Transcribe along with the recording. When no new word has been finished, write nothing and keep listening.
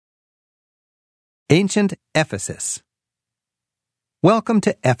Ancient Ephesus. Welcome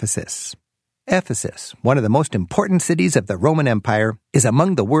to Ephesus. Ephesus, one of the most important cities of the Roman Empire, is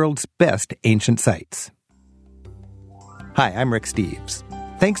among the world's best ancient sites. Hi, I'm Rick Steves.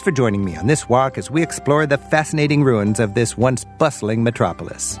 Thanks for joining me on this walk as we explore the fascinating ruins of this once bustling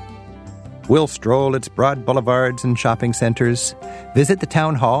metropolis. We'll stroll its broad boulevards and shopping centers, visit the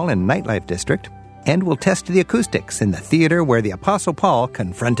town hall and nightlife district, and we'll test the acoustics in the theater where the Apostle Paul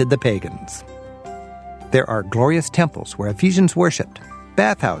confronted the pagans. There are glorious temples where Ephesians worshipped,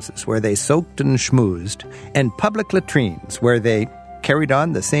 bathhouses where they soaked and schmoozed, and public latrines where they carried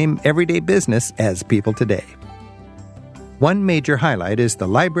on the same everyday business as people today. One major highlight is the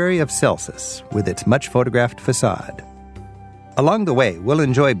Library of Celsus, with its much-photographed facade. Along the way, we'll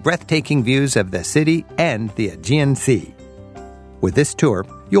enjoy breathtaking views of the city and the Aegean Sea. With this tour,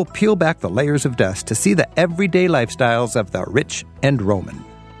 you'll peel back the layers of dust to see the everyday lifestyles of the rich and Roman.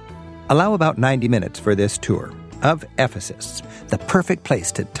 Allow about 90 minutes for this tour of Ephesus, the perfect place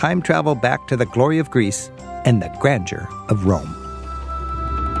to time travel back to the glory of Greece and the grandeur of Rome.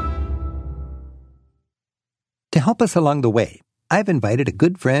 To help us along the way, I've invited a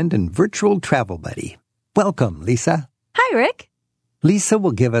good friend and virtual travel buddy. Welcome, Lisa. Hi, Rick. Lisa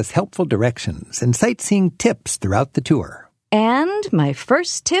will give us helpful directions and sightseeing tips throughout the tour. And my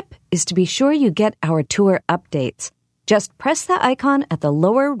first tip is to be sure you get our tour updates. Just press the icon at the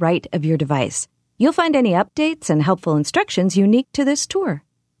lower right of your device. You'll find any updates and helpful instructions unique to this tour.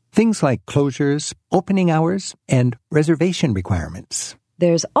 Things like closures, opening hours, and reservation requirements.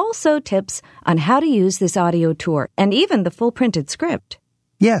 There's also tips on how to use this audio tour and even the full printed script.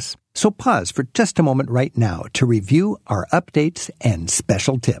 Yes, so pause for just a moment right now to review our updates and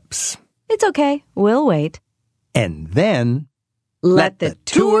special tips. It's okay. We'll wait. And then, let the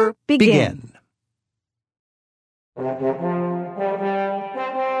tour begin.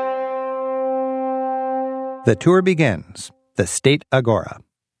 The tour begins. The State Agora.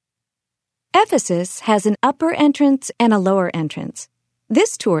 Ephesus has an upper entrance and a lower entrance.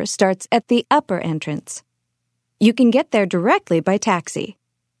 This tour starts at the upper entrance. You can get there directly by taxi.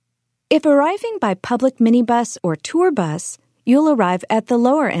 If arriving by public minibus or tour bus, you'll arrive at the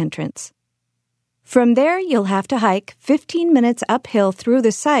lower entrance. From there, you'll have to hike 15 minutes uphill through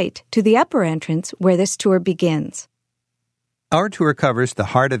the site to the upper entrance where this tour begins. Our tour covers the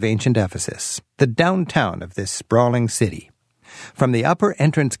heart of ancient Ephesus, the downtown of this sprawling city. From the upper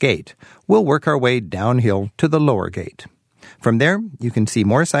entrance gate, we'll work our way downhill to the lower gate. From there, you can see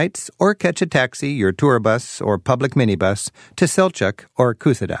more sights or catch a taxi, your tour bus, or public minibus to Selçuk or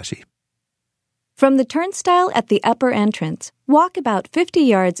Kusadasi. From the turnstile at the upper entrance, walk about 50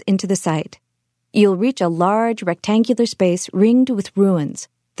 yards into the site. You'll reach a large rectangular space ringed with ruins,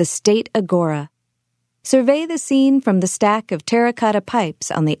 the State Agora. Survey the scene from the stack of terracotta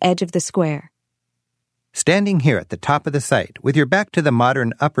pipes on the edge of the square. Standing here at the top of the site, with your back to the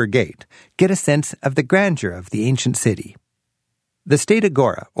modern upper gate, get a sense of the grandeur of the ancient city. The State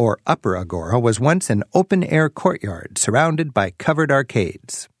Agora, or Upper Agora, was once an open-air courtyard surrounded by covered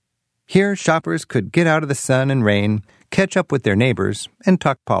arcades. Here, shoppers could get out of the sun and rain, catch up with their neighbors, and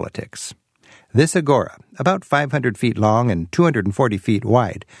talk politics. This agora, about 500 feet long and 240 feet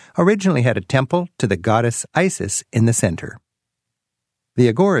wide, originally had a temple to the goddess Isis in the center. The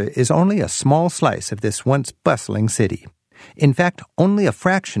agora is only a small slice of this once bustling city. In fact, only a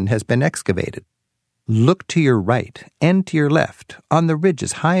fraction has been excavated. Look to your right and to your left, on the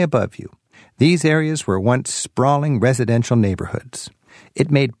ridges high above you. These areas were once sprawling residential neighborhoods.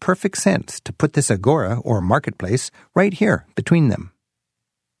 It made perfect sense to put this agora, or marketplace, right here between them.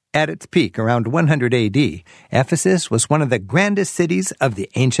 At its peak around 100 AD, Ephesus was one of the grandest cities of the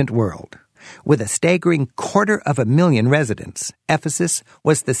ancient world. With a staggering 250,000 residents, Ephesus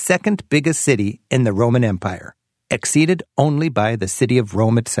was the second biggest city in the Roman Empire, exceeded only by the city of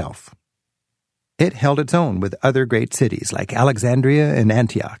Rome itself. It held its own with other great cities like Alexandria and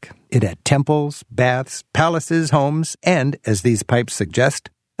Antioch. It had temples, baths, palaces, homes, and, as these pipes suggest,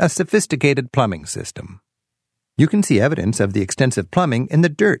 a sophisticated plumbing system. You can see evidence of the extensive plumbing in the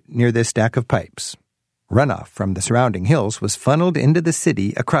dirt near this stack of pipes. Runoff from the surrounding hills was funneled into the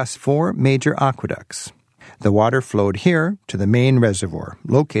city across 4 major aqueducts. The water flowed here to the main reservoir,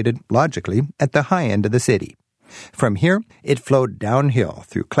 located, logically, at the high end of the city. From here, it flowed downhill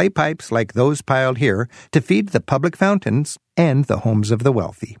through clay pipes like those piled here to feed the public fountains and the homes of the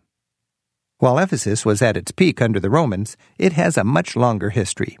wealthy. While Ephesus was at its peak under the Romans, it has a much longer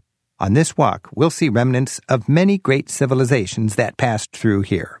history. On this walk, we'll see remnants of many great civilizations that passed through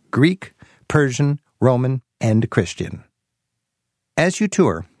here: Greek, Persian, Roman, and Christian. As you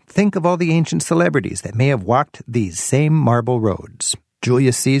tour, think of all the ancient celebrities that may have walked these same marble roads: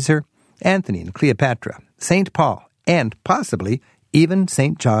 Julius Caesar, Anthony and Cleopatra, St. Paul, and possibly even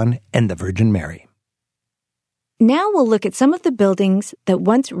St. John and the Virgin Mary. Now we'll look at some of the buildings that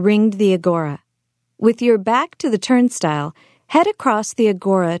once ringed the agora. With your back to the turnstile, head across the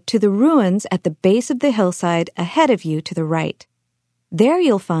agora to the ruins at the base of the hillside ahead of you to the right. There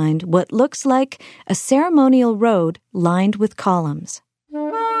you'll find what looks like a ceremonial road lined with columns.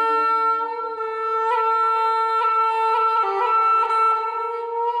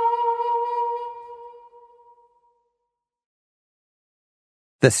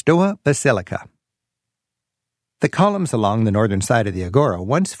 The Stoa Basilica. The columns along the northern side of the agora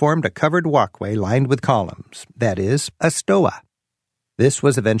once formed a covered walkway lined with columns, that is, a stoa. This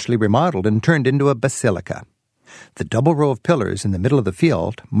was eventually remodeled and turned into a basilica. The double row of pillars in the middle of the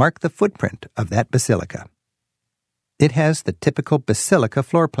field mark the footprint of that basilica. It has the typical basilica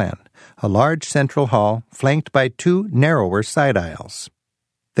floor plan, a large central hall flanked by two narrower side aisles.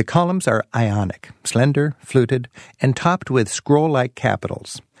 The columns are Ionic, slender, fluted, and topped with scroll-like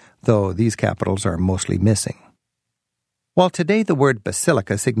capitals, though these capitals are mostly missing. While today the word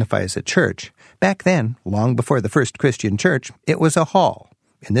basilica signifies a church, back then, long before the first Christian church, it was a hall,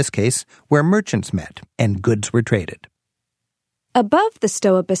 in this case, where merchants met and goods were traded. Above the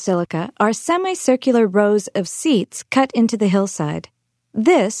Stoa Basilica are semicircular rows of seats cut into the hillside.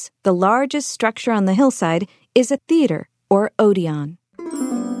 This, the largest structure on the hillside, is a theater, or Odeon.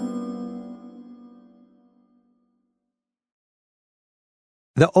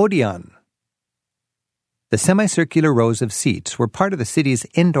 The Odeon. The semicircular rows of seats were part of the city's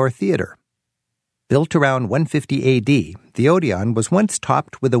indoor theater. Built around 150 AD, the Odeon was once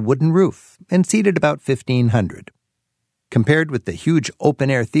topped with a wooden roof and seated about 1,500. Compared with the huge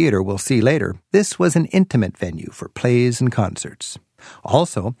open-air theater we'll see later, this was an intimate venue for plays and concerts.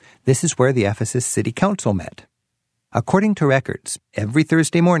 Also, this is where the Ephesus City Council met. According to records, every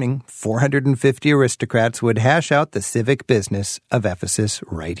Thursday morning, 450 aristocrats would hash out the civic business of Ephesus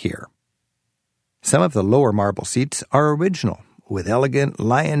right here. Some of the lower marble seats are original, with elegant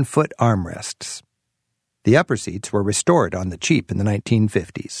lion foot armrests. The upper seats were restored on the cheap in the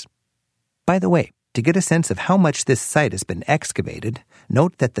 1950s. By the way, to get a sense of how much this site has been excavated,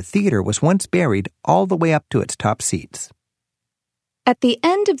 note that the theater was once buried all the way up to its top seats. At the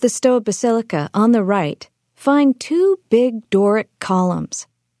end of the Stoa Basilica on the right, find two big Doric columns.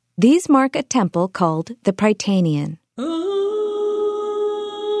 These mark a temple called the Prytaneon.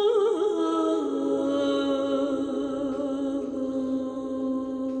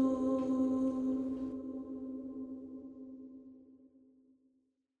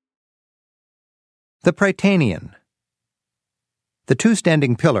 The Prytaneon. The two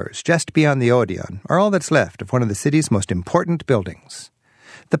standing pillars just beyond the Odeon are all that's left of one of the city's most important buildings.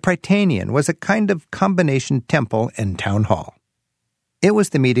 The Prytaneon was a kind of combination temple and town hall. It was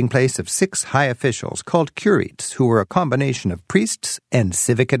the meeting place of 6 high officials called curates, who were a combination of priests and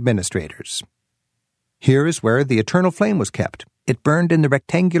civic administrators. Here is where the eternal flame was kept. It burned in the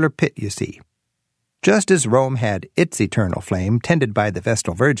rectangular pit you see. Just as Rome had its eternal flame tended by the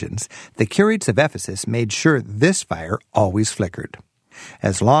Vestal Virgins, the curates of Ephesus made sure this fire always flickered.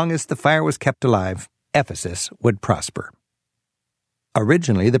 As long as the fire was kept alive, Ephesus would prosper.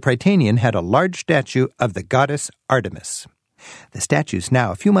 Originally, the Prytaneon had a large statue of the goddess Artemis. The statue's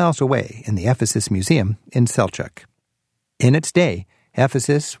now a few miles away in the Ephesus Museum in Selçuk. In its day,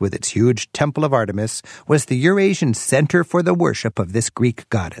 Ephesus, with its huge Temple of Artemis, was the Eurasian center for the worship of this Greek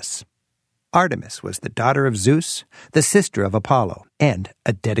goddess. Artemis was the daughter of Zeus, the sister of Apollo, and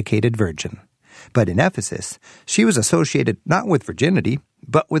a dedicated virgin. But in Ephesus, she was associated not with virginity,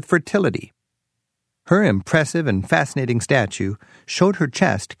 but with fertility. Her impressive and fascinating statue showed her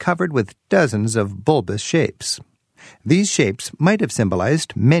chest covered with dozens of bulbous shapes. These shapes might have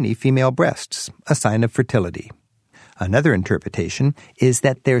symbolized many female breasts, a sign of fertility. Another interpretation is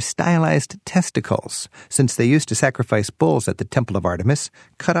that they're stylized testicles, since they used to sacrifice bulls at the Temple of Artemis,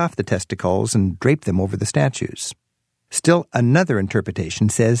 cut off the testicles, and drape them over the statues. Still another interpretation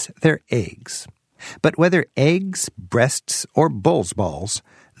says they're eggs. But whether eggs, breasts, or bull's balls,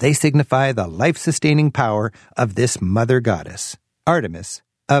 they signify the life-sustaining power of this mother goddess, Artemis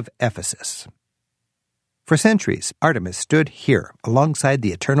of Ephesus. For centuries, Artemis stood here alongside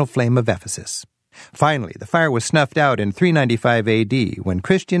the eternal flame of Ephesus. Finally, the fire was snuffed out in 395 AD when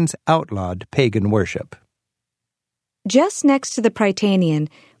Christians outlawed pagan worship. Just next to the Prytaneon,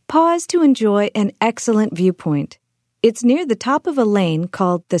 pause to enjoy an excellent viewpoint. It's near the top of a lane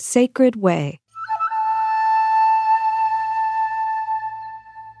called the Sacred Way.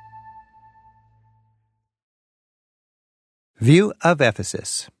 View of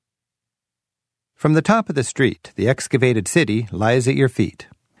Ephesus. From the top of the street, the excavated city lies at your feet.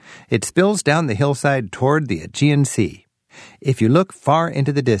 It spills down the hillside toward the Aegean Sea. If you look far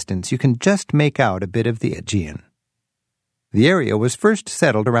into the distance, you can just make out a bit of the Aegean. The area was first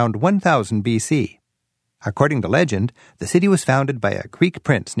settled around 1000 BC. According to legend, the city was founded by a Greek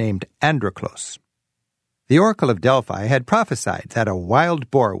prince named Androclos. The Oracle of Delphi had prophesied that a wild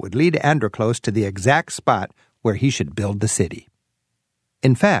boar would lead Androclos to the exact spot where he should build the city.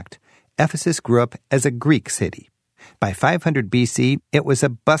 In fact, Ephesus grew up as a Greek city. By 500 BC, it was a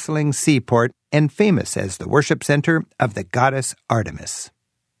bustling seaport and famous as the worship center of the goddess Artemis.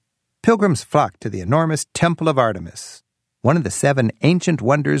 Pilgrims flocked to the enormous Temple of Artemis, one of the 7 ancient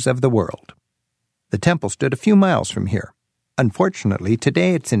wonders of the world. The temple stood a few miles from here. Unfortunately,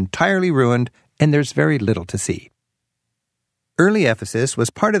 today it's entirely ruined and there's very little to see. Early Ephesus was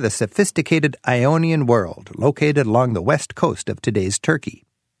part of the sophisticated Ionian world located along the west coast of today's Turkey.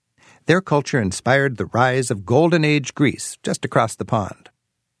 Their culture inspired the rise of Golden Age Greece just across the pond.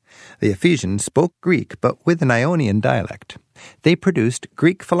 The Ephesians spoke Greek but with an Ionian dialect. They produced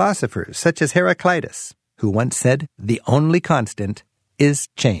Greek philosophers such as Heraclitus, who once said, "The only constant is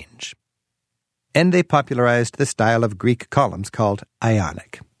change." And they popularized the style of Greek columns called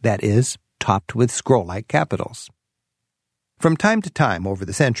Ionic, that is, topped with scroll-like capitals. From time to time over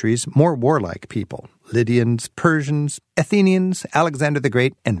the centuries, more warlike people, Lydians, Persians, Athenians, Alexander the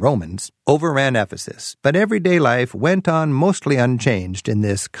Great, and Romans, overran Ephesus, but everyday life went on mostly unchanged in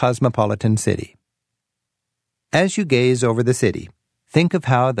this cosmopolitan city. As you gaze over the city, think of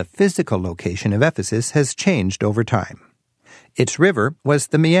how the physical location of Ephesus has changed over time. Its river was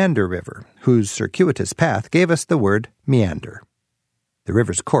the Meander River, whose circuitous path gave us the word meander. The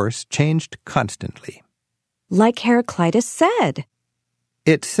river's course changed constantly. Like Heraclitus said.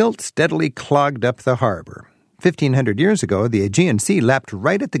 Its silt steadily clogged up the harbor. 1,500 years ago, the Aegean Sea lapped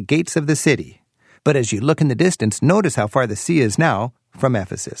right at the gates of the city. But as you look in the distance, notice how far the sea is now from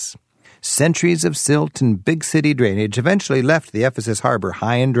Ephesus. Centuries of silt and big city drainage eventually left the Ephesus harbor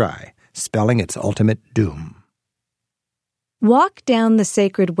high and dry, spelling its ultimate doom. Walk down the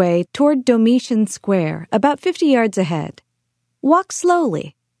sacred way toward Domitian Square, about 50 yards ahead. Walk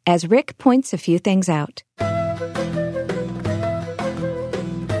slowly, as Rick points a few things out.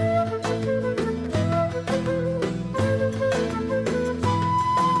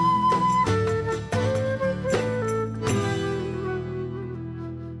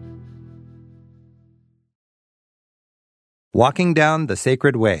 Walking down the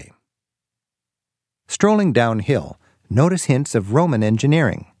sacred way. Strolling downhill, notice hints of Roman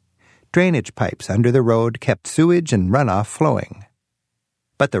engineering. Drainage pipes under the road kept sewage and runoff flowing.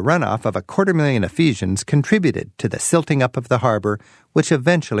 But the runoff of 250,000 Ephesians contributed to the silting up of the harbor, which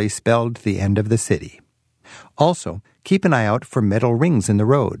eventually spelled the end of the city. Also, keep an eye out for metal rings in the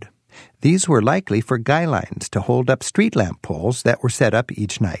road. These were likely for guy lines to hold up street lamp poles that were set up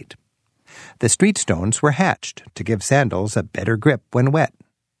each night. The street stones were hatched to give sandals a better grip when wet.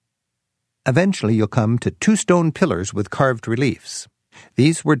 Eventually you'll come to 2 stone pillars with carved reliefs.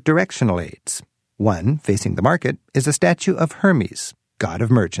 These were directional aids. One, facing the market, is a statue of Hermes, god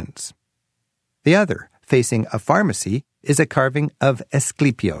of merchants. The other, facing a pharmacy, is a carving of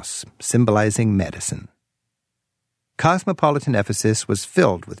Asclepios, symbolizing medicine. Cosmopolitan Ephesus was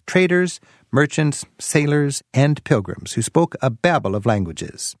filled with traders, merchants, sailors, and pilgrims who spoke a babel of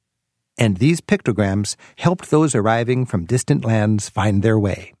languages. And these pictograms helped those arriving from distant lands find their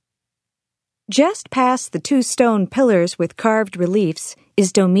way. Just past the 2 stone pillars with carved reliefs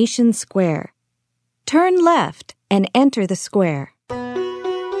is Domitian Square. Turn left and enter the square.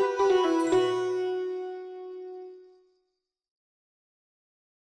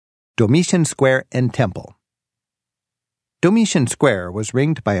 Domitian Square and Temple. Domitian Square was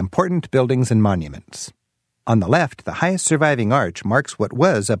ringed by important buildings and monuments. On the left, the highest surviving arch marks what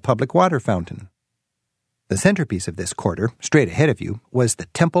was a public water fountain. The centerpiece of this quarter, straight ahead of you, was the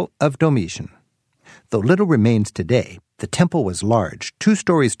Temple of Domitian. Though little remains today, the temple was large, 2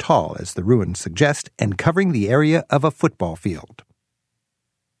 stories tall, as the ruins suggest, and covering the area of a football field.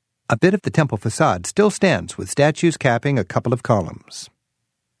 A bit of the temple facade still stands with statues capping a couple of columns.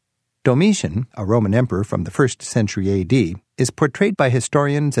 Domitian, a Roman emperor from the 1st century A.D., is portrayed by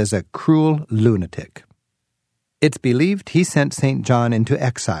historians as a cruel lunatic. It's believed he sent St. John into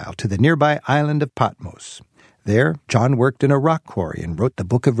exile to the nearby island of Patmos. There, John worked in a rock quarry and wrote the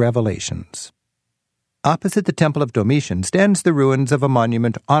Book of Revelations. Opposite the Temple of Domitian stands the ruins of a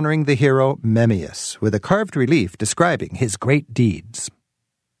monument honoring the hero Memmius, with a carved relief describing his great deeds.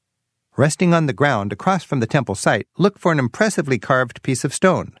 Resting on the ground across from the temple site, look for an impressively carved piece of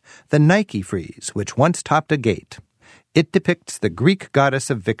stone, the Nike frieze, which once topped a gate. It depicts the Greek goddess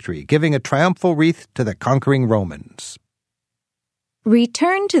of victory, giving a triumphal wreath to the conquering Romans.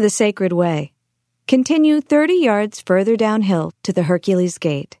 Return to the Sacred Way. Continue 30 yards further downhill to the Hercules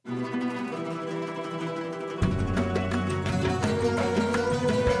Gate.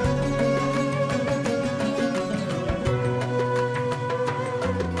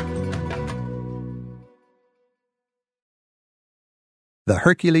 The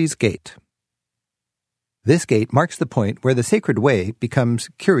Hercules Gate. This gate marks the point where the Sacred Way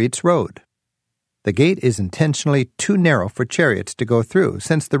becomes Curate's Road. The gate is intentionally too narrow for chariots to go through,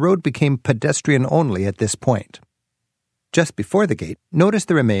 since the road became pedestrian-only at this point. Just before the gate, notice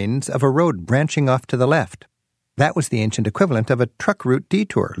the remains of a road branching off to the left. That was the ancient equivalent of a truck route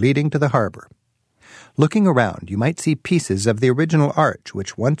detour leading to the harbor. Looking around, you might see pieces of the original arch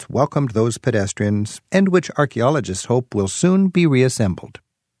which once welcomed those pedestrians and which archaeologists hope will soon be reassembled.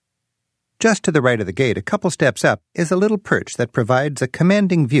 Just to the right of the gate, a couple steps up, is a little perch that provides a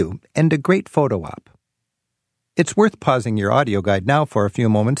commanding view and a great photo op. It's worth pausing your audio guide now for a few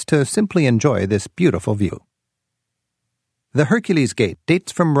moments to simply enjoy this beautiful view. The Hercules Gate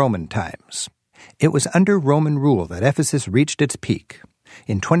dates from Roman times. It was under Roman rule that Ephesus reached its peak.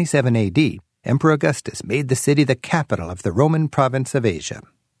 In 27 AD, Emperor Augustus made the city the capital of the Roman province of Asia.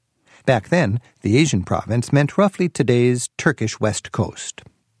 Back then, the Asian province meant roughly today's Turkish west coast.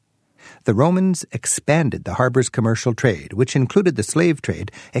 The Romans expanded the harbor's commercial trade, which included the slave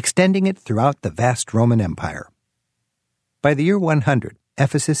trade, extending it throughout the vast Roman Empire. By the year 100,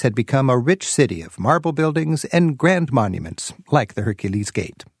 Ephesus had become a rich city of marble buildings and grand monuments, like the Hercules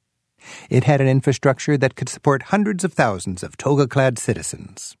Gate. It had an infrastructure that could support hundreds of thousands of toga-clad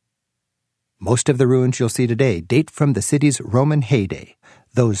citizens. Most of the ruins you'll see today date from the city's Roman heyday,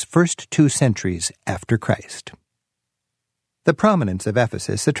 those first 2 centuries after Christ. The prominence of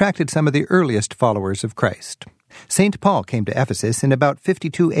Ephesus attracted some of the earliest followers of Christ. St. Paul came to Ephesus in about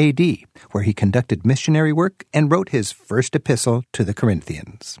 52 AD, where he conducted missionary work and wrote his first epistle to the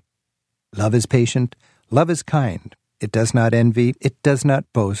Corinthians. Love is patient, love is kind, it does not envy, it does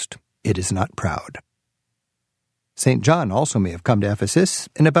not boast, it is not proud. St. John also may have come to Ephesus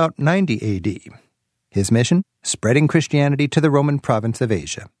in about 90 AD. His mission? Spreading Christianity to the Roman province of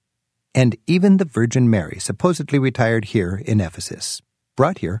Asia. And even the Virgin Mary supposedly retired here in Ephesus,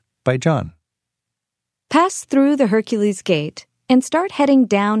 brought here by John. Pass through the Hercules Gate and start heading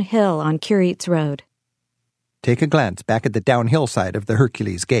downhill on Curate's Road. Take a glance back at the downhill side of the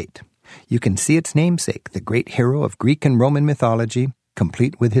Hercules Gate. You can see its namesake, the great hero of Greek and Roman mythology,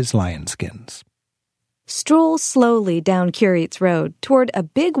 complete with his lion skins. Stroll slowly down Curate's Road toward a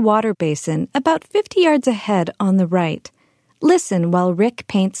big water basin about 50 yards ahead on the right. Listen while Rick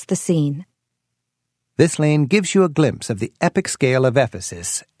paints the scene. This lane gives you a glimpse of the epic scale of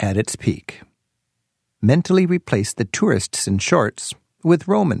Ephesus at its peak. Mentally replace the tourists in shorts with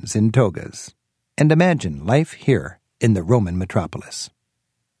Romans in togas, and imagine life here in the Roman metropolis.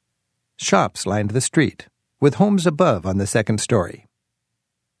 Shops lined the street, with homes above on the second story.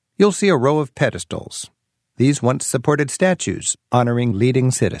 You'll see a row of pedestals. These once supported statues honoring leading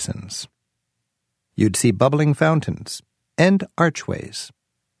citizens. You'd see bubbling fountains and archways.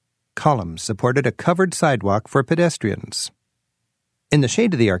 Columns supported a covered sidewalk for pedestrians. In the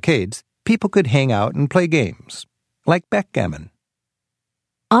shade of the arcades, people could hang out and play games, like backgammon.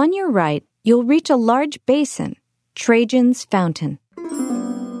 On your right, you'll reach a large basin, Trajan's Fountain.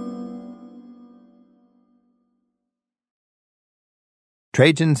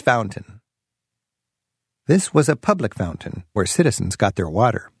 Trajan's Fountain. This was a public fountain where citizens got their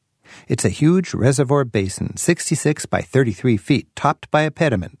water. It's a huge reservoir basin, 66 by 33 feet, topped by a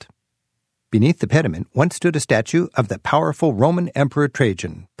pediment. Beneath the pediment once stood a statue of the powerful Roman Emperor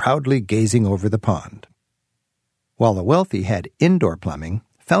Trajan, proudly gazing over the pond. While the wealthy had indoor plumbing,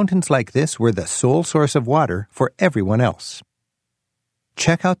 fountains like this were the sole source of water for everyone else.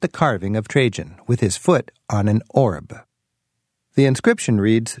 Check out the carving of Trajan with his foot on an orb. The inscription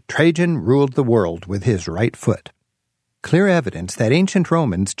reads, "Trajan ruled the world with his right foot." Clear evidence that ancient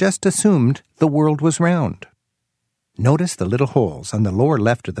Romans just assumed the world was round. Notice the little holes on the lower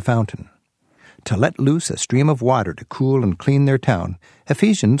left of the fountain. To let loose a stream of water to cool and clean their town,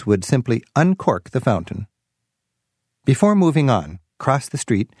 Ephesians would simply uncork the fountain. Before moving on, cross the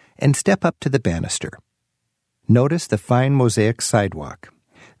street and step up to the banister. Notice the fine mosaic sidewalk.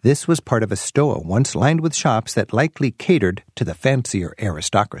 This was part of a stoa once lined with shops that likely catered to the fancier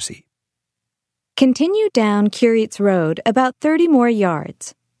aristocracy. Continue down Curate's Road about 30 more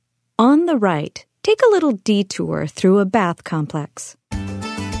yards. On the right, take a little detour through a bath complex.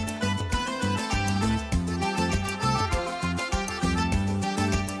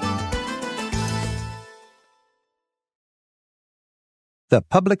 The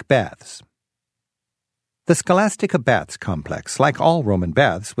public baths. The Scholastica Baths complex, like all Roman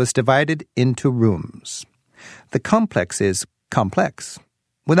baths, was divided into rooms. The complex is complex.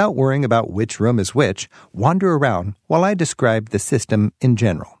 Without worrying about which room is which, wander around while I describe the system in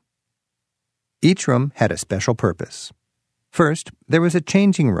general. Each room had a special purpose. First, there was a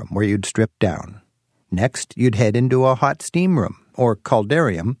changing room where you'd strip down. Next, you'd head into a hot steam room, or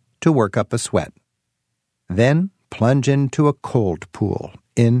caldarium, to work up a sweat. Then, plunge into a cold pool,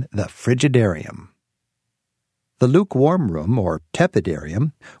 in the frigidarium. The lukewarm room, or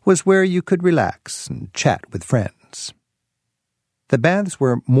tepidarium, was where you could relax and chat with friends. The baths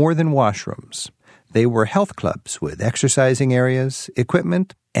were more than washrooms. They were health clubs with exercising areas,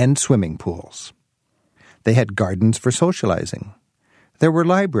 equipment, and swimming pools. They had gardens for socializing. There were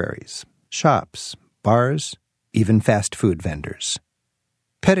libraries, shops, bars, even fast food vendors,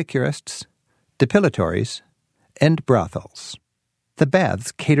 pedicurists, depilatories, and brothels. The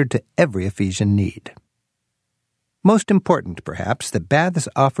baths catered to every Ephesian need. Most important, perhaps, the baths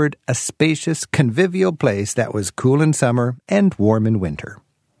offered a spacious, convivial place that was cool in summer and warm in winter.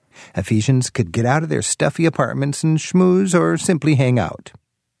 Ephesians could get out of their stuffy apartments and schmooze or simply hang out.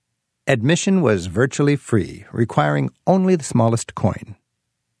 Admission was virtually free, requiring only the smallest coin.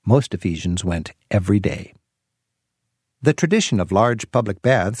 Most Ephesians went every day. The tradition of large public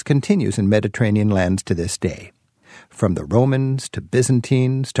baths continues in Mediterranean lands to this day, from the Romans to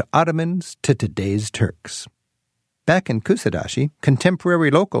Byzantines to Ottomans to today's Turks. Back in Kusadasi,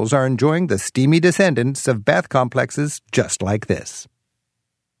 contemporary locals are enjoying the steamy descendants of bath complexes just like this.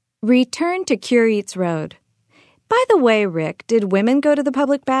 Return to Curetes Road. By the way, Rick, did women go to the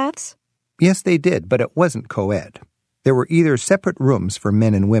public baths? Yes, they did, but it wasn't co-ed. There were either separate rooms for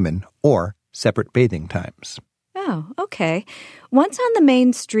men and women or separate bathing times. Oh, okay. Once on the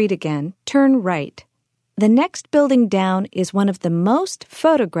main street again, turn right. The next building down is one of the most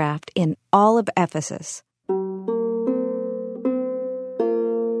photographed in all of Ephesus.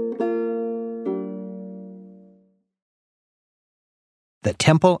 The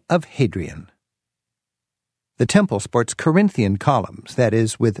Temple of Hadrian. The temple sports Corinthian columns, that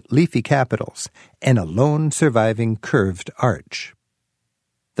is, with leafy capitals, and a lone surviving curved arch.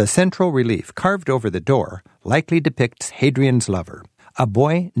 The central relief carved over the door likely depicts Hadrian's lover, a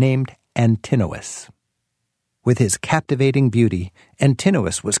boy named Antinous. With his captivating beauty,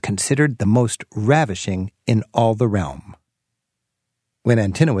 Antinous was considered the most ravishing in all the realm. When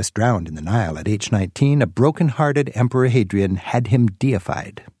Antinous drowned in the Nile at age 19, a broken-hearted Emperor Hadrian had him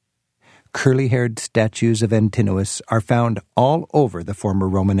deified. Curly-haired statues of Antinous are found all over the former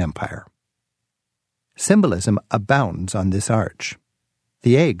Roman Empire. Symbolism abounds on this arch.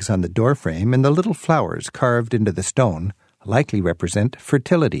 The eggs on the doorframe and the little flowers carved into the stone likely represent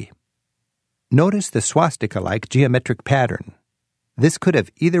fertility. Notice the swastika-like geometric pattern. This could have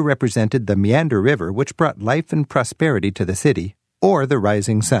either represented the Meander River, which brought life and prosperity to the city, or the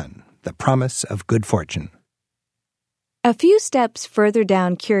rising sun, the promise of good fortune. A few steps further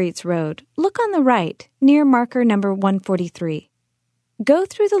down Curetes Road, look on the right, near marker number 143. Go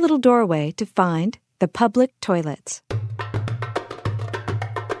through the little doorway to find the public toilets.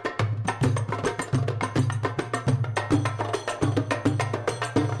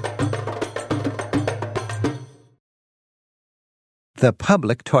 The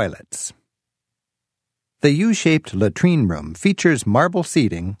public toilets. The U-shaped latrine room features marble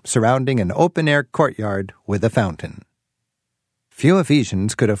seating surrounding an open-air courtyard with a fountain. Few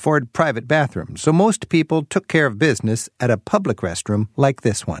Ephesians could afford private bathrooms, so most people took care of business at a public restroom like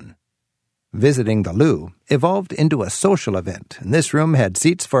this one. Visiting the loo evolved into a social event, and this room had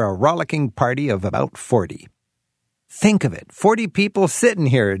seats for a rollicking party of about 40. Think of it, 40 people sitting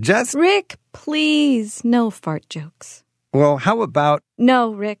here just... Rick, please, no fart jokes. Well, how about...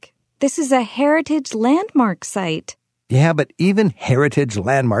 No, Rick. This is a heritage landmark site. Yeah, but even heritage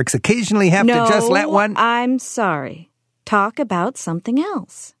landmarks occasionally have to just let one... I'm sorry. Talk about something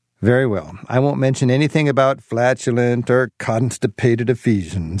else. Very well. I won't mention anything about flatulent or constipated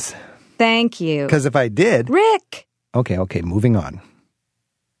Ephesians. Thank you. Because if I did... Rick! Okay, moving on.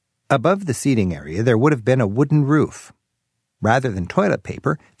 Above the seating area, there would have been a wooden roof. Rather than toilet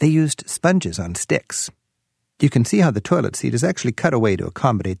paper, they used sponges on sticks. You can see how the toilet seat is actually cut away to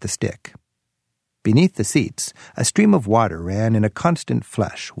accommodate the stick. Beneath the seats, a stream of water ran in a constant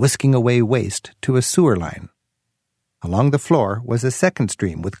flush, whisking away waste to a sewer line. Along the floor was a second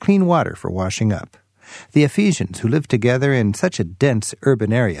stream with clean water for washing up. The Ephesians, who lived together in such a dense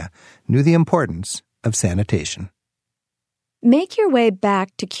urban area, knew the importance of sanitation. Make your way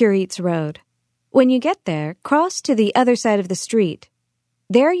back to Curetes Road. When you get there, cross to the other side of the street.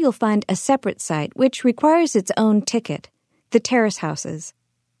 There you'll find a separate site which requires its own ticket, the terrace houses.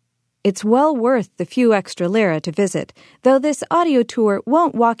 It's well worth the few extra lira to visit, though this audio tour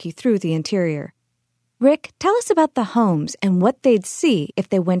won't walk you through the interior. Rick, tell us about the homes and what they'd see if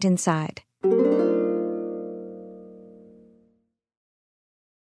they went inside.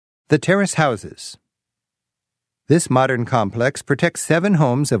 The terrace houses. This modern complex protects 7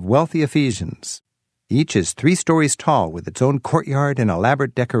 homes of wealthy Ephesians. Each is 3 stories tall with its own courtyard and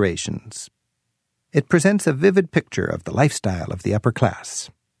elaborate decorations. It presents a vivid picture of the lifestyle of the upper class.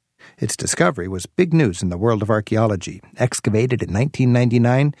 Its discovery was big news in the world of archaeology, excavated in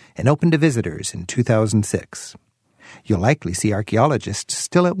 1999 and opened to visitors in 2006. You'll likely see archaeologists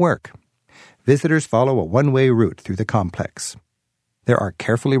still at work. Visitors follow a one-way route through the complex. There are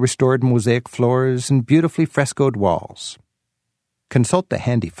carefully restored mosaic floors and beautifully frescoed walls. Consult the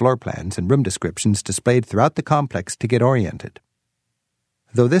handy floor plans and room descriptions displayed throughout the complex to get oriented.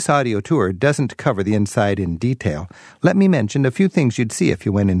 Though this audio tour doesn't cover the inside in detail, let me mention a few things you'd see if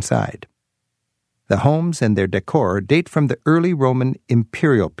you went inside. The homes and their decor date from the early Roman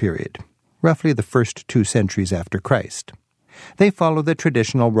imperial period, roughly the first 2 centuries after Christ. They follow the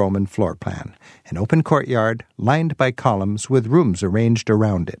traditional Roman floor plan, an open courtyard lined by columns with rooms arranged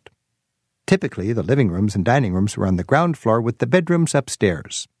around it. Typically, the living rooms and dining rooms were on the ground floor with the bedrooms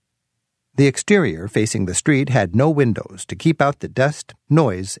upstairs. The exterior, facing the street, had no windows to keep out the dust,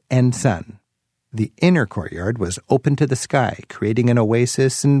 noise, and sun. The inner courtyard was open to the sky, creating an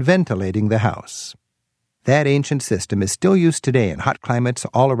oasis and ventilating the house. That ancient system is still used today in hot climates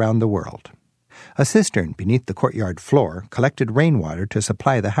all around the world. A cistern beneath the courtyard floor collected rainwater to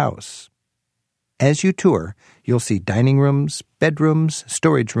supply the house. As you tour, you'll see dining rooms, bedrooms,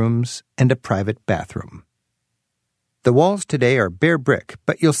 storage rooms, and a private bathroom. The walls today are bare brick,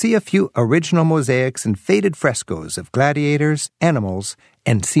 but you'll see a few original mosaics and faded frescoes of gladiators, animals,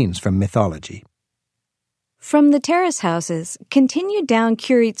 and scenes from mythology. From the terrace houses, continue down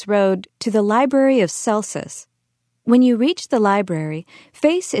Curetes Road to the Library of Celsus. When you reach the library,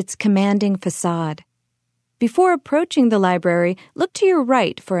 face its commanding facade. Before approaching the library, look to your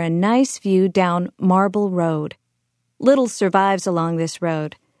right for a nice view down Marble Road. Little survives along this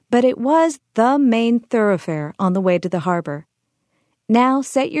road, but it was the main thoroughfare on the way to the harbor. Now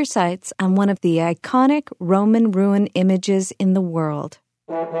set your sights on one of the iconic Roman ruin images in the world.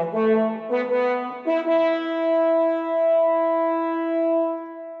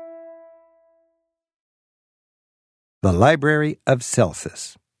 The Library of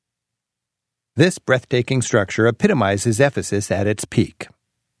Celsus. This breathtaking structure epitomizes Ephesus at its peak.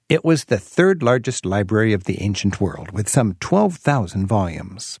 It was the 3rd largest library of the ancient world, with some 12,000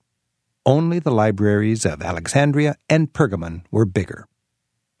 volumes. Only the libraries of Alexandria and Pergamon were bigger.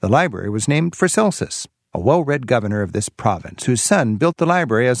 The library was named for Celsus, a well-read governor of this province, whose son built the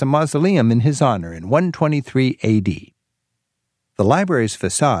library as a mausoleum in his honor in 123 A.D. The library's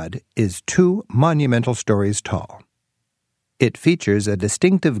facade is 2 monumental stories tall. It features a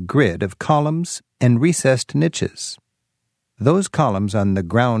distinctive grid of columns and recessed niches. Those columns on the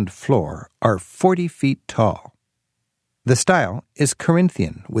ground floor are 40 feet tall. The style is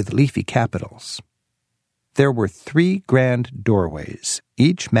Corinthian with leafy capitals. There were 3 grand doorways,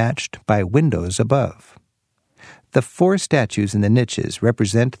 each matched by windows above. The 4 statues in the niches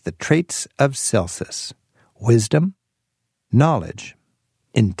represent the traits of Celsus: wisdom, knowledge,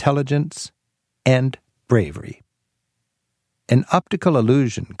 intelligence, and bravery. An optical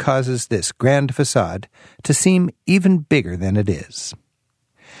illusion causes this grand facade to seem even bigger than it is.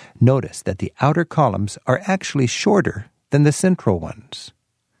 Notice that the outer columns are actually shorter than the central ones.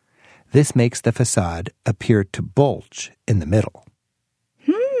 This makes the facade appear to bulge in the middle.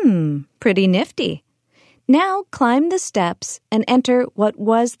 Pretty nifty. Now climb the steps and enter what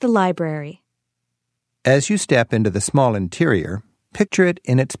was the library. As you step into the small interior, picture it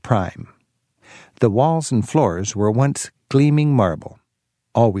in its prime. The walls and floors were once gleaming marble.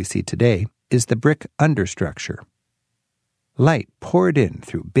 All we see today is the brick understructure. Light poured in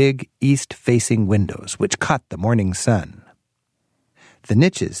through big east-facing windows, which caught the morning sun. The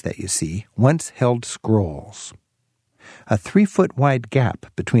niches that you see once held scrolls. A 3-foot-wide gap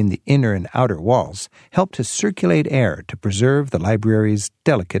between the inner and outer walls helped to circulate air to preserve the library's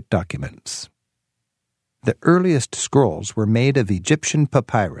delicate documents. The earliest scrolls were made of Egyptian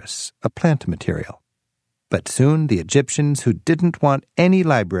papyrus, a plant material. But soon the Egyptians, who didn't want any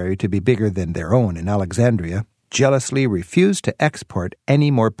library to be bigger than their own in Alexandria, jealously refused to export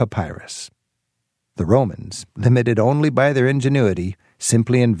any more papyrus. The Romans, limited only by their ingenuity,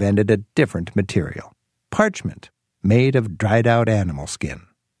 simply invented a different material: parchment, made of dried-out animal skin.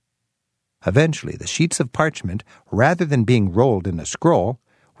 Eventually, the sheets of parchment, rather than being rolled in a scroll,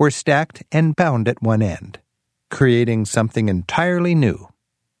 were stacked and bound at one end, creating something entirely new: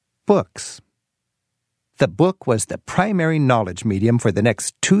 books. The book was the primary knowledge medium for the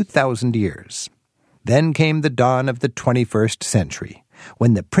next 2,000 years. Then came the dawn of the 21st century,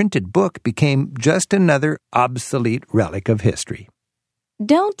 when the printed book became just another obsolete relic of history.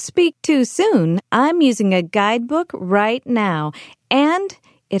 Don't speak too soon. I'm using a guidebook right now, and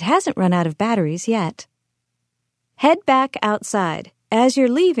it hasn't run out of batteries yet. Head back outside. As you're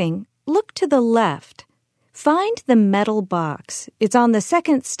leaving, look to the left. Find the metal box. It's on the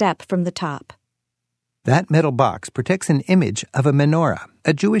second step from the top. That metal box protects an image of a menorah,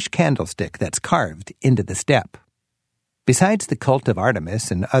 a Jewish candlestick that's carved into the step. Besides the cult of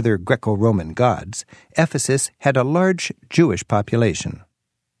Artemis and other Greco-Roman gods, Ephesus had a large Jewish population.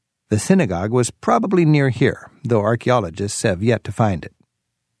 The synagogue was probably near here, though archaeologists have yet to find it.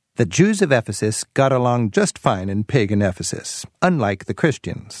 The Jews of Ephesus got along just fine in pagan Ephesus, unlike the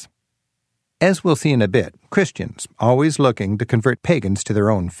Christians. As we'll see in a bit, Christians, always looking to convert pagans to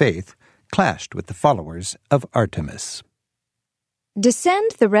their own faith, clashed with the followers of Artemis.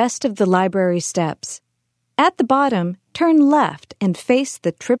 Descend the rest of the library steps. At the bottom, turn left and face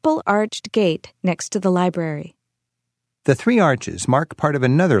the triple-arched gate next to the library. The 3 arches mark part of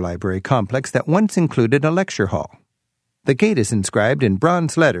another library complex that once included a lecture hall. The gate is inscribed in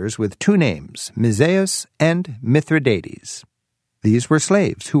bronze letters with 2 names, Miseus and Mithridates. These were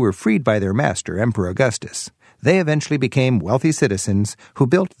slaves who were freed by their master, Emperor Augustus. They eventually became wealthy citizens who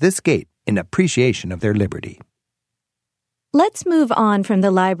built this gate in appreciation of their liberty. Let's move on from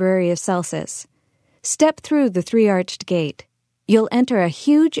the Library of Celsus. Step through the 3-arched gate. You'll enter a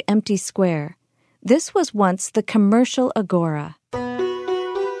huge empty square. This was once the commercial agora.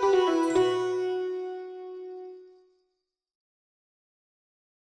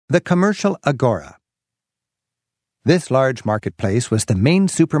 The commercial agora. This large marketplace was the main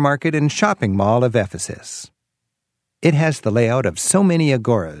supermarket and shopping mall of Ephesus. It has the layout of so many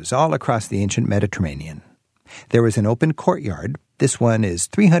agoras all across the ancient Mediterranean. There is an open courtyard. This one is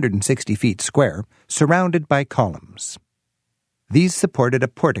 360 feet square, surrounded by columns. These supported a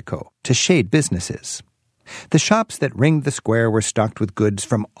portico to shade businesses. The shops that ringed the square were stocked with goods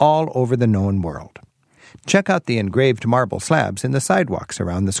from all over the known world. Check out the engraved marble slabs in the sidewalks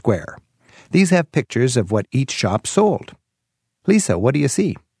around the square. These have pictures of what each shop sold. Lisa, what do you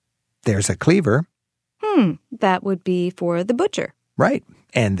see? There's a cleaver. That would be for the butcher. Right.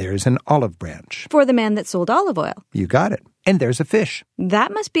 And there's an olive branch. For the man that sold olive oil. You got it. And there's a fish.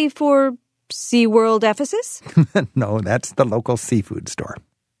 That must be for SeaWorld Ephesus? No, that's the local seafood store.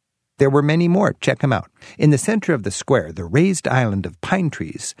 There were many more. Check them out. In the center of the square, the raised island of pine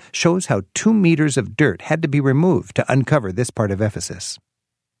trees shows how 2 meters of dirt had to be removed to uncover this part of Ephesus.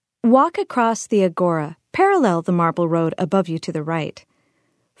 Walk across the agora, parallel the marble road above you to the right.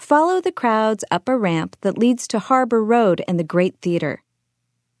 Follow the crowds up a ramp that leads to Harbor Road and the Great Theater.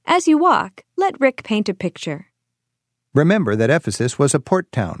 As you walk, let Rick paint a picture. Remember that Ephesus was a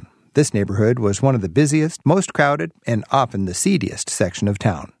port town. This neighborhood was one of the busiest, most crowded, and often the seediest section of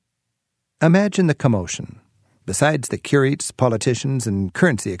town. Imagine the commotion. Besides the curates, politicians, and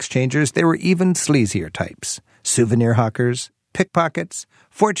currency exchangers, there were even sleazier types. Souvenir hawkers, pickpockets,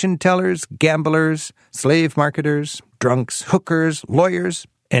 fortune tellers, gamblers, slave marketers, drunks, hookers, lawyers,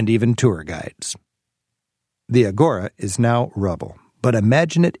 and even tour guides. The agora is now rubble, but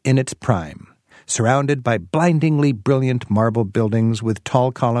imagine it in its prime, surrounded by blindingly brilliant marble buildings with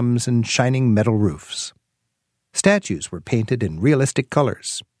tall columns and shining metal roofs. Statues were painted in realistic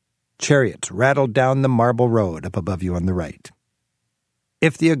colors. Chariots rattled down the marble road up above you on the right.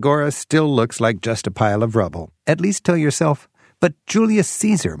 If the agora still looks like just a pile of rubble, at least tell yourself, but Julius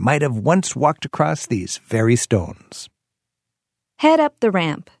Caesar might have once walked across these very stones. Head up the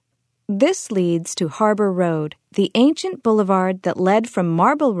ramp. This leads to Harbor Road, the ancient boulevard that led from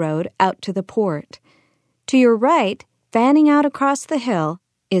Marble Road out to the port. To your right, fanning out across the hill,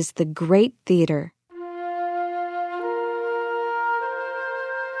 is the Great Theater.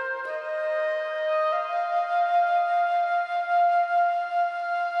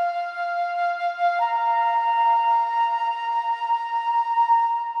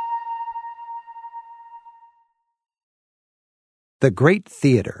 The Great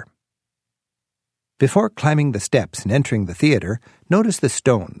Theater. Before climbing the steps and entering the theater, notice the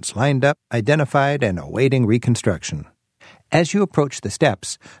stones lined up, identified, and awaiting reconstruction. As you approach the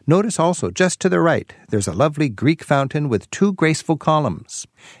steps, notice also just to the right, there's a lovely Greek fountain with 2 graceful columns.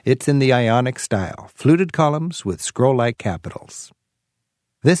 It's in the Ionic style, fluted columns with scroll-like capitals.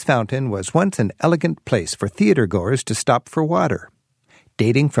 This fountain was once an elegant place for theater-goers to stop for water.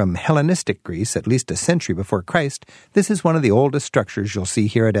 Dating from Hellenistic Greece at least a century before Christ, this is one of the oldest structures you'll see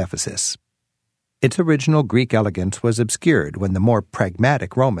here at Ephesus. Its original Greek elegance was obscured when the more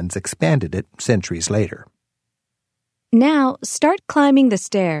pragmatic Romans expanded it centuries later. Now, start climbing the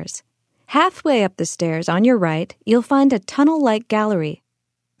stairs. Halfway up the stairs on your right, you'll find a tunnel-like gallery.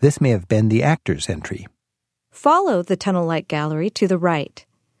 This may have been the actor's entry. Follow the tunnel-like gallery to the right.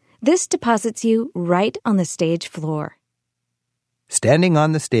 This deposits you right on the stage floor. Standing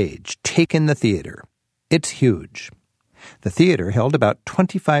on the stage, take in the theater. It's huge. The theater held about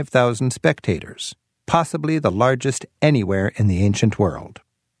 25,000 spectators, possibly the largest anywhere in the ancient world.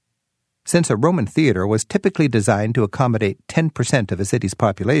 Since a Roman theater was typically designed to accommodate 10% of a city's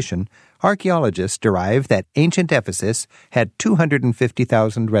population, archaeologists derive that ancient Ephesus had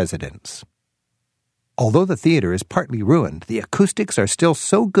 250,000 residents. Although the theater is partly ruined, the acoustics are still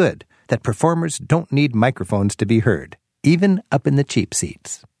so good that performers don't need microphones to be heard, even up in the cheap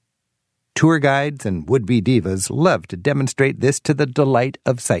seats. Tour guides and would-be divas love to demonstrate this to the delight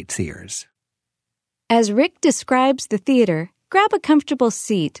of sightseers. As Rick describes the theater, grab a comfortable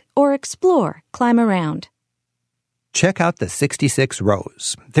seat or explore, climb around. Check out the 66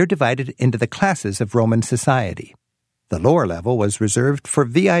 rows. They're divided into the classes of Roman society. The lower level was reserved for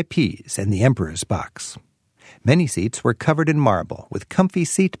VIPs and the emperor's box. Many seats were covered in marble with comfy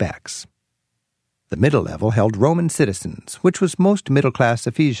seat backs. The middle level held Roman citizens, which was most middle-class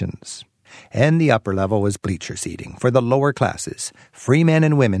Ephesians. And the upper level was bleacher seating for the lower classes, free men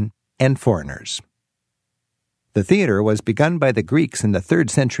and women, and foreigners. The theater was begun by the Greeks in the 3rd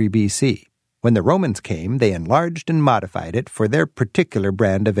century B.C. When the Romans came, they enlarged and modified it for their particular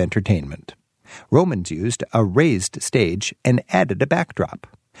brand of entertainment. Romans used a raised stage and added a backdrop.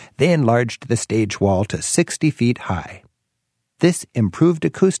 They enlarged the stage wall to 60 feet high. This improved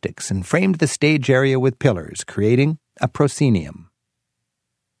acoustics and framed the stage area with pillars, creating a proscenium.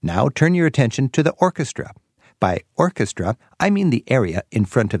 Now turn your attention to the orchestra. By orchestra, I mean the area in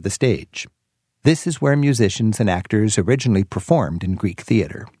front of the stage. This is where musicians and actors originally performed in Greek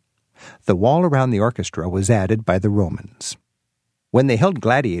theater. The wall around the orchestra was added by the Romans. When they held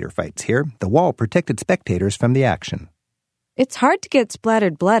gladiator fights here, the wall protected spectators from the action. It's hard to get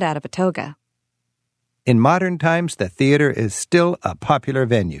splattered blood out of a toga. In modern times, the theater is still a popular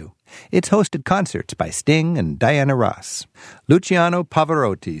venue. It's hosted concerts by Sting and Diana Ross. Luciano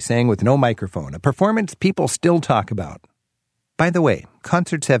Pavarotti sang with no microphone, a performance people still talk about. By the way,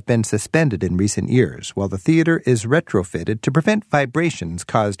 concerts have been suspended in recent years while the theater is retrofitted to prevent vibrations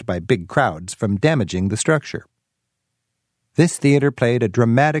caused by big crowds from damaging the structure. This theater played a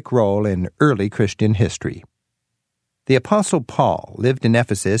dramatic role in early Christian history. The Apostle Paul lived in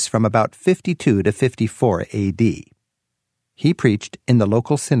Ephesus from about 52 to 54 A.D. He preached in the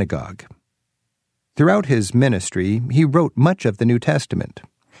local synagogue. Throughout his ministry, he wrote much of the New Testament.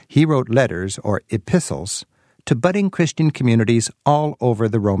 He wrote letters, or epistles, to budding Christian communities all over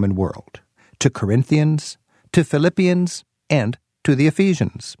the Roman world, to Corinthians, to Philippians, and to the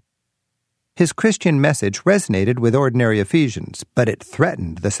Ephesians. His Christian message resonated with ordinary Ephesians, but it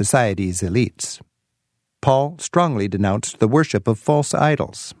threatened the society's elites. Paul strongly denounced the worship of false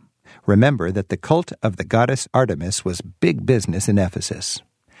idols. Remember that the cult of the goddess Artemis was big business in Ephesus.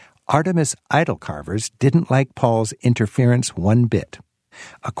 Artemis idol carvers didn't like Paul's interference one bit.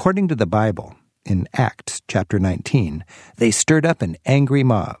 According to the Bible, in Acts chapter 19, they stirred up an angry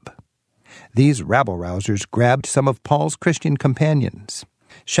mob. These rabble-rousers grabbed some of Paul's Christian companions.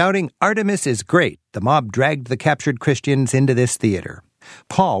 Shouting, "Artemis is great," the mob dragged the captured Christians into this theater.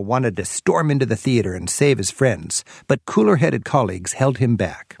 Paul wanted to storm into the theater and save his friends, but cooler-headed colleagues held him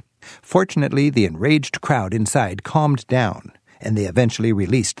back. Fortunately, the enraged crowd inside calmed down, and they eventually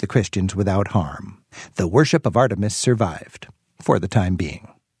released the Christians without harm. The worship of Artemis survived, for the time being.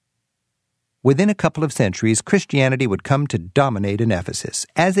 Within a couple of centuries, Christianity would come to dominate in Ephesus,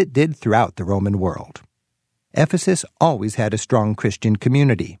 as it did throughout the Roman world. Ephesus always had a strong Christian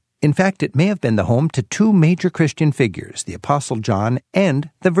community. In fact, it may have been the home to two major Christian figures, the Apostle John and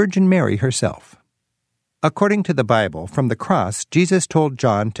the Virgin Mary herself. According to the Bible, from the cross, Jesus told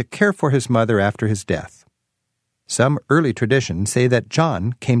John to care for his mother after his death. Some early traditions say that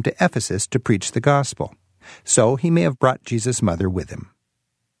John came to Ephesus to preach the gospel, so he may have brought Jesus' mother with him.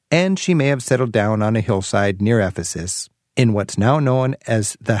 And she may have settled down on a hillside near Ephesus in what's now known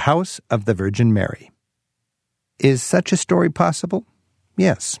as the House of the Virgin Mary. Is such a story possible?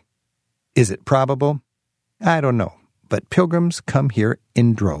 Yes. Is it probable? I don't know, but pilgrims come here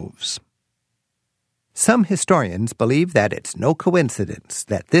in droves. Some historians believe that it's no coincidence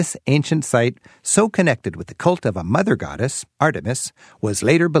that this ancient site, so connected with the cult of a mother goddess, Artemis, was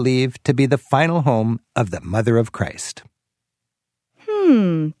later believed to be the final home of the Mother of Christ.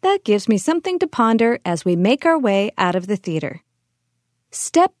 That gives me something to ponder as we make our way out of the theater.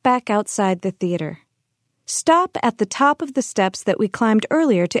 Step back outside the theater. Stop at the top of the steps that we climbed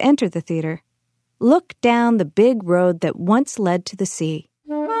earlier to enter the theater. Look down the big road that once led to the sea.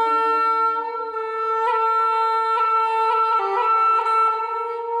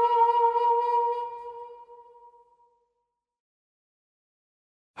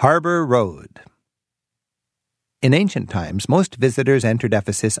 Harbor Road. In ancient times, most visitors entered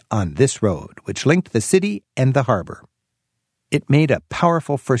Ephesus on this road, which linked the city and the harbor. It made a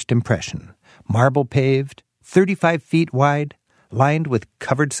powerful first impression, marble-paved, 35 feet wide, lined with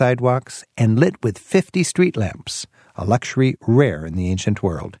covered sidewalks, and lit with 50 street lamps, a luxury rare in the ancient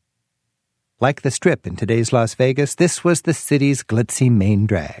world. Like the Strip in today's Las Vegas, this was the city's glitzy main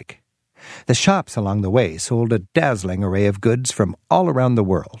drag. The shops along the way sold a dazzling array of goods from all around the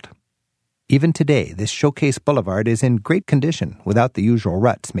world. Even today, this showcase boulevard is in great condition without the usual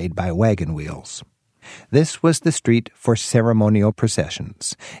ruts made by wagon wheels. This was the street for ceremonial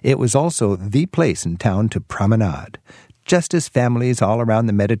processions. It was also the place in town to promenade, just as families all around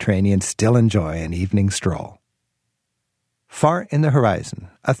the Mediterranean still enjoy an evening stroll. Far in the horizon,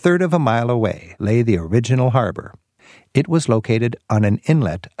 a third of a mile away, lay the original harbor. It was located on an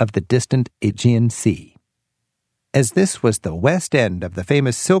inlet of the distant Aegean Sea. As this was the west end of the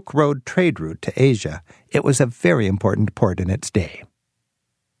famous Silk Road trade route to Asia, it was a very important port in its day.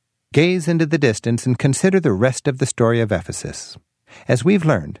 Gaze into the distance and consider the rest of the story of Ephesus. As we've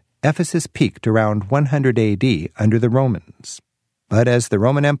learned, Ephesus peaked around 100 A.D. under the Romans. But as the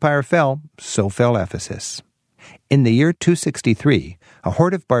Roman Empire fell, so fell Ephesus. In the year 263, a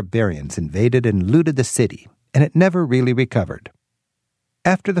horde of barbarians invaded and looted the city, and it never really recovered.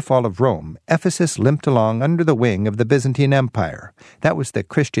 After the fall of Rome, Ephesus limped along under the wing of the Byzantine Empire. That was the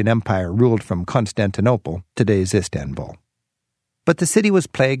Christian empire ruled from Constantinople, today's Istanbul. But the city was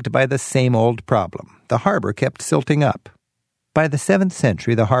plagued by the same old problem. The harbor kept silting up. By the 7th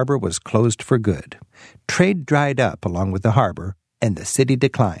century, the harbor was closed for good. Trade dried up along with the harbor, and the city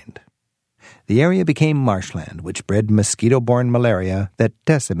declined. The area became marshland, which bred mosquito-borne malaria that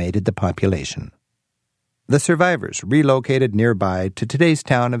decimated the population. The survivors relocated nearby to today's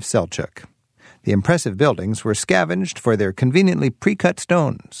town of Selçuk. The impressive buildings were scavenged for their conveniently pre-cut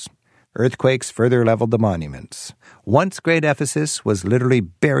stones. Earthquakes further leveled the monuments. Once great Ephesus was literally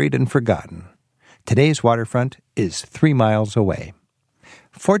buried and forgotten. Today's waterfront is 3 miles away.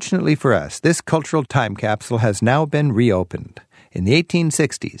 Fortunately for us, this cultural time capsule has now been reopened. In the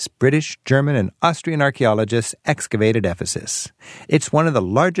 1860s, British, German, and Austrian archaeologists excavated Ephesus. It's one of the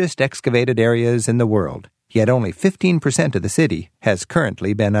largest excavated areas in the world, yet only 15% of the city has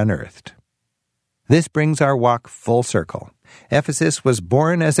currently been unearthed. This brings our walk full circle. Ephesus was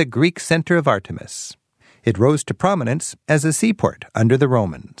born as a Greek center of Artemis. It rose to prominence as a seaport under the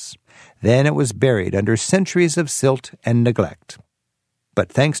Romans. Then it was buried under centuries of silt and neglect. But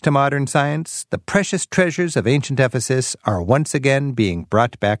thanks to modern science, the precious treasures of ancient Ephesus are once again being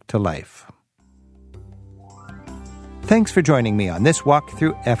brought back to life. Thanks for joining me on this walk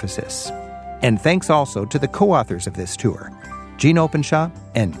through Ephesus. And thanks also to the co-authors of this tour, Gene Openshaw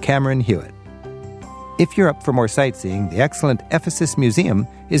and Cameron Hewitt. If you're up for more sightseeing, the excellent Ephesus Museum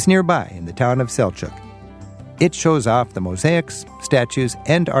is nearby in the town of Selçuk. It shows off the mosaics, statues,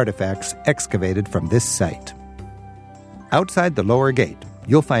 and artifacts excavated from this site. Outside the lower gate,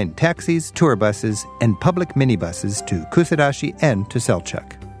 you'll find taxis, tour buses, and public minibuses to Kusadasi and to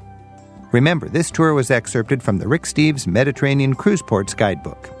Selçuk. Remember, this tour was excerpted from the Rick Steves Mediterranean Cruise Ports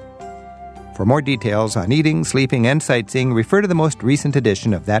Guidebook. For more details on eating, sleeping, and sightseeing, refer to the most recent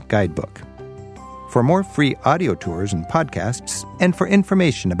edition of that guidebook. For more free audio tours and podcasts, and for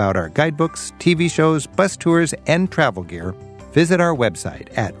information about our guidebooks, TV shows, bus tours, and travel gear, visit our website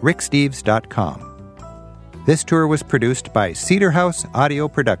at ricksteves.com. This tour was produced by Cedar House Audio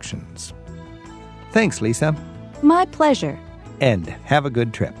Productions. Thanks, Lisa. My pleasure. And have a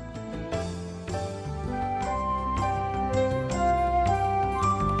good trip.